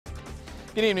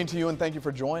Good evening to you and thank you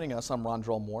for joining us. I'm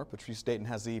Rondrell Moore. Patrice Dayton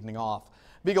has the evening off.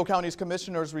 Vigo County's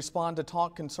commissioners respond to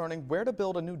talk concerning where to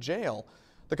build a new jail.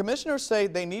 The commissioners say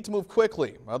they need to move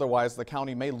quickly, otherwise the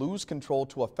county may lose control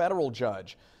to a federal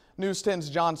judge. News 10's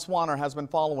John Swanner has been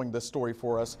following this story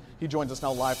for us. He joins us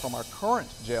now live from our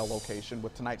current jail location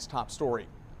with tonight's top story.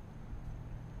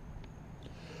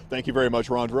 Thank you very much,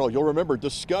 Rondrell. You'll remember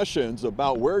discussions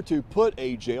about where to put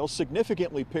a jail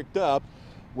significantly picked up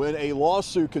when a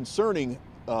lawsuit concerning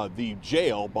the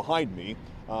jail behind me,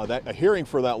 a hearing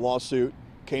for that lawsuit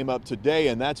came up today,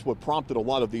 and that's what prompted a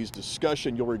lot of these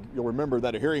discussions. You'll remember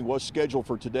that a hearing was scheduled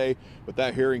for today, but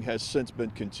that hearing has since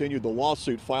been continued. The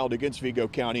lawsuit filed against Vigo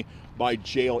County by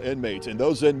jail inmates, and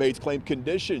those inmates claim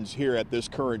conditions here at this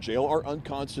current jail are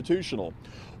unconstitutional.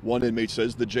 One inmate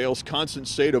says the jail's constant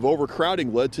state of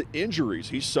overcrowding led to injuries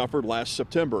he suffered last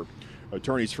September.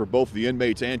 Attorneys for both the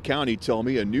inmates and county tell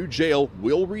me a new jail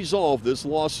will resolve this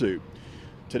lawsuit.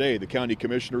 Today, the county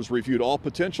commissioners reviewed all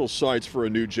potential sites for a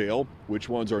new jail, which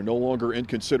ones are no longer in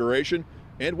consideration,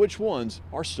 and which ones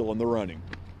are still in the running.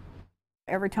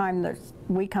 Every time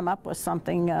we come up with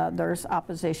something, there's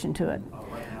opposition to it.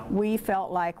 We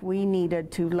felt like we needed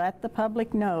to let the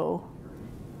public know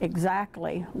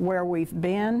exactly where we've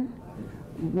been,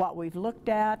 what we've looked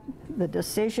at, the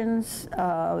decisions,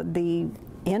 the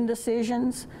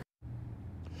indecisions.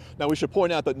 Now, we should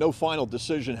point out that no final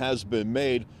decision has been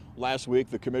made. Last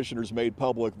week, the commissioners made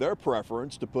public their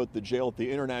preference to put the jail at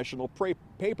the International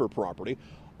Paper property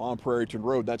on Prairieton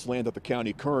Road. That's land that the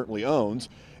county currently owns.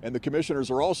 And the commissioners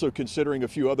are also considering a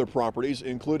few other properties,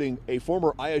 including a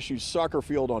former ISU soccer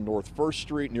field on North 1st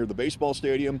Street near the baseball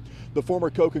stadium, the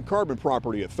former Coke and Carbon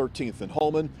property at 13th and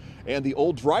Holman, and the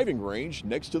old driving range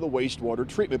next to the wastewater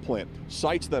treatment plant.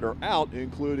 Sites that are out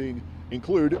include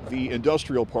the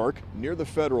industrial park near the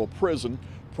federal prison,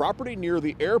 property near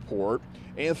the airport,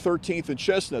 and 13th and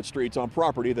Chestnut Streets on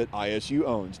property that ISU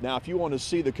owns. Now, if you want to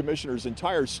see the commissioner's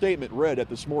entire statement read at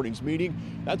this morning's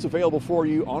meeting, that's available for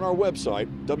you on our website,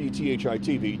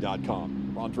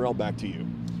 WTHI-TV.com. Rondrell, back to you.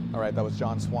 All right, that was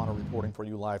John Swanner reporting for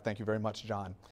you live. Thank you very much, John.